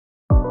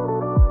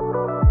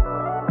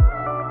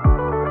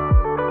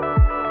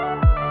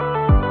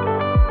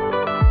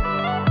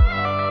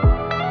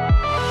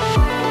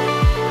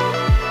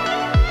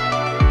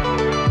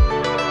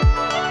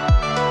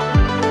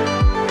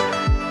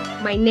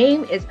My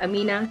name is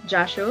Aminah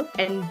Jasho,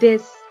 and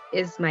this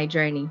is my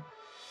journey.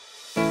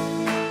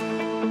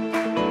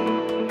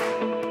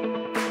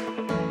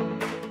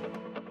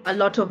 A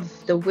lot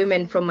of the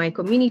women from my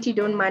community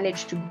don't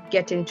manage to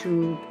get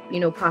into,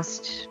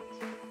 past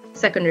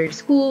secondary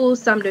school.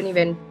 Some don't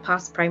even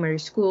pass primary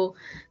school.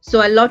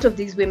 So a lot of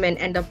these women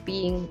end up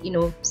being,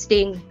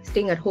 staying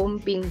at home,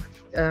 being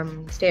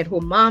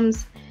stay-at-home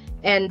moms,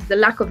 and the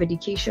lack of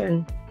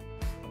education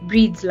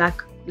breeds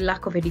lack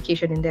of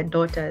education in their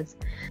daughters.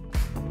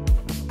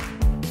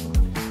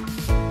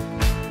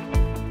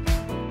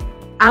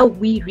 Are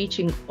we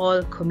reaching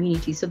all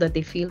communities so that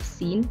they feel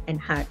seen and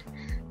heard?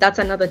 That's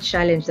another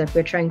challenge that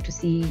we're trying to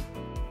see.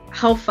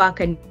 How far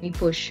can we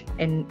push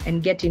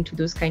and get into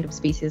those kind of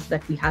spaces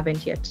that we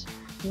haven't yet?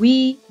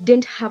 We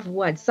didn't have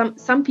words.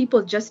 Some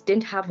people just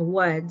didn't have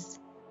words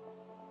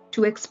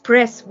to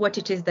express what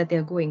it is that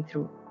they're going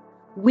through.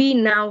 We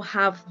now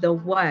have the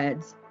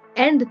words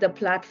and the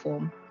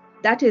platform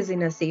that is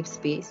in a safe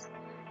space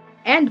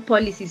and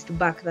policies to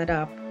back that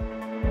up.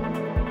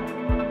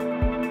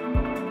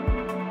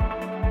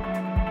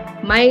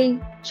 My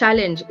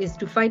challenge is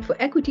to fight for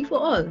equity for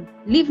all,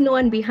 leave no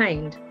one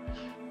behind.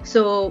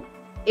 So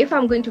if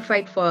I'm going to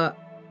fight for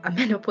a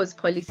menopause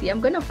policy, I'm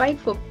going to fight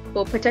for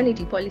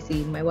paternity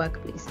policy in my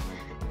workplace.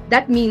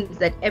 That means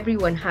that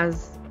everyone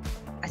has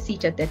a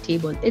seat at that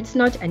table. It's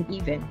not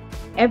uneven.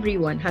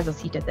 Everyone has a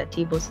seat at that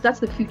table. So that's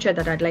the future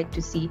that I'd like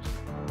to see.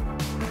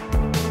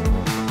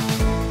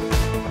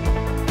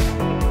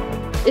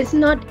 It's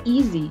not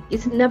easy.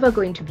 It's never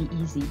going to be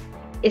easy.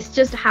 It's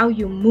just how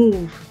you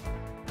move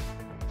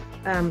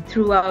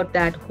throughout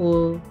that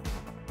whole,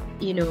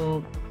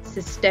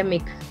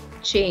 systemic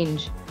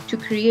change to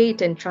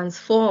create and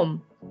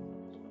transform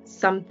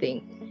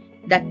something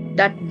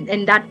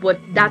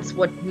that's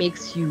what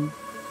makes you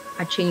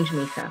a change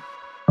maker.